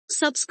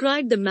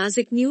Subscribe the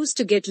Mazik News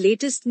to get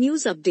latest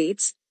news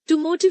updates. To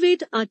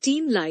motivate our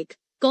team, like,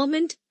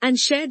 comment, and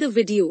share the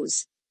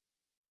videos.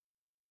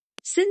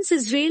 Since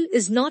Israel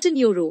is not in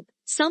Europe,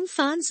 some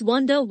fans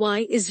wonder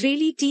why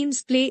Israeli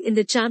teams play in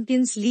the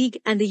Champions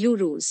League and the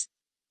Euros.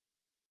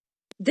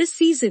 This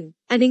season,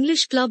 an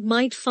English club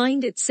might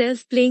find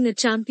itself playing a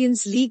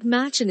Champions League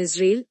match in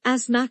Israel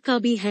as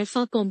Maccabi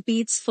Haifa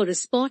competes for a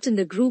spot in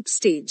the group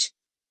stage.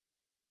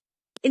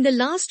 In the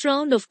last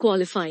round of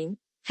qualifying,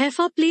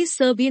 Haifa plays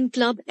Serbian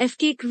club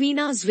FK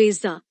Crvena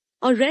Zvezda,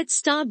 or Red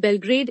Star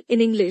Belgrade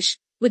in English,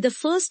 with the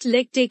first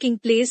leg taking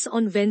place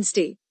on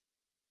Wednesday.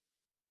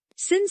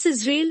 Since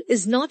Israel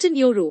is not in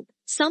Europe,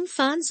 some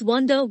fans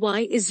wonder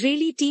why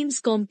Israeli teams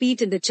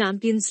compete in the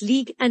Champions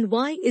League and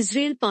why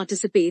Israel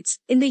participates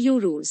in the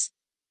Euros.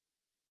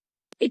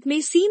 It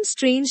may seem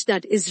strange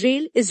that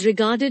Israel is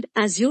regarded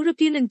as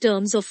European in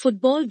terms of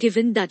football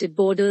given that it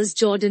borders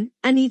Jordan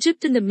and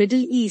Egypt in the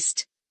Middle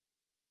East.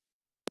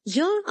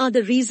 Here are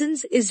the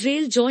reasons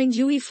Israel joined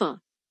Uefa.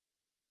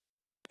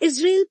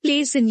 Israel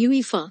plays in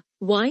Uefa.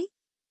 Why?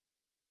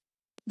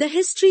 The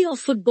history of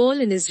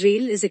football in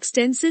Israel is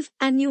extensive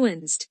and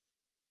nuanced.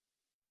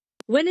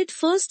 When it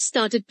first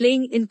started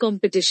playing in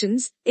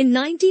competitions, in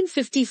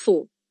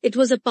 1954, it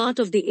was a part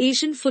of the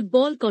Asian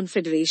Football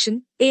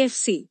Confederation,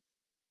 AFC.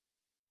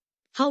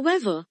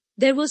 However,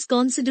 there was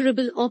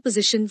considerable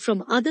opposition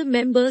from other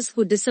members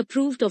who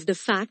disapproved of the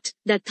fact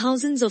that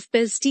thousands of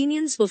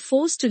Palestinians were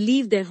forced to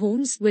leave their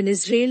homes when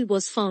Israel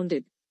was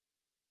founded.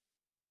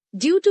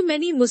 Due to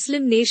many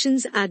Muslim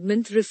nations'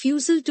 adamant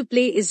refusal to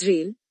play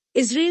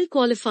Israel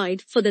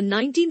qualified for the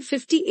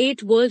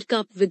 1958 World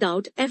Cup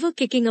without ever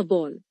kicking a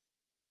ball.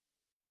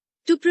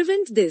 To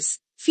prevent this,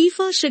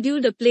 FIFA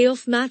scheduled a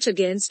playoff match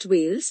against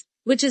Wales,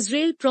 which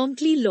Israel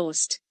promptly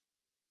lost.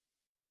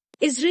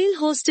 Israel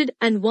hosted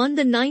and won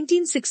the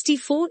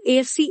 1964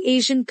 AFC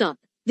Asian Cup,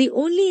 the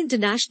only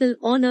international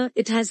honor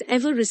it has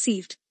ever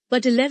received,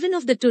 but 11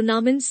 of the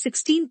tournament's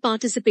 16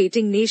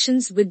 participating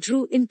nations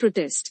withdrew in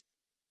protest.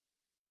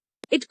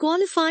 It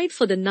qualified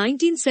for the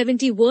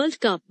 1970 World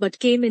Cup but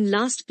came in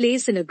last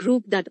place in a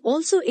group that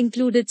also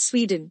included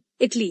Sweden,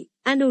 Italy,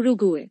 and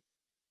Uruguay.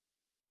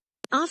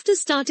 After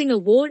starting a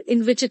war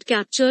in which it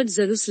captured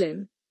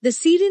Jerusalem, the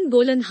Syrian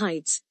Golan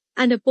Heights,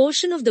 and a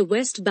portion of the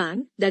West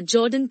Bank that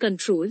Jordan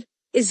controlled,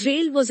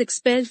 Israel was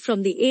expelled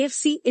from the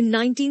AFC in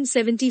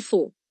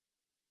 1974.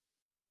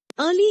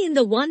 Early in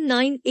the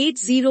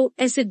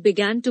 1980s it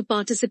began to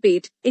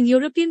participate in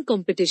European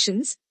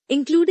competitions,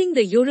 including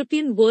the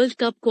European World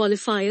Cup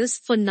qualifiers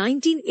for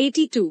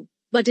 1982,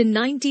 but in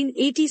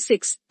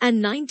 1986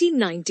 and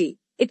 1990,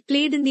 it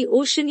played in the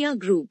Oceania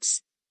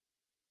groups.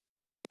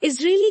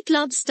 Israeli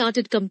clubs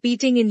started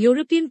competing in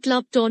European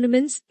club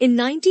tournaments in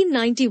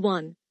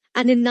 1991,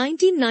 and in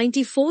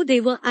 1994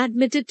 they were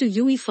admitted to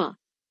Uefa.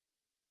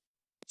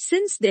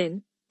 Since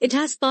then, it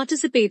has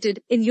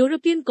participated in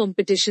European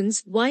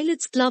competitions while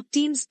its club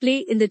teams play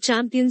in the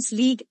Champions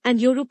League and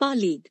Europa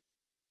League.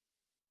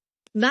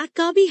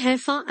 Maccabi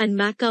Haifa and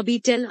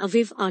Maccabi Tel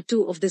Aviv are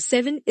two of the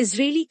 7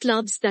 Israeli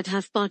clubs that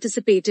have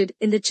participated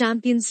in the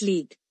Champions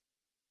League.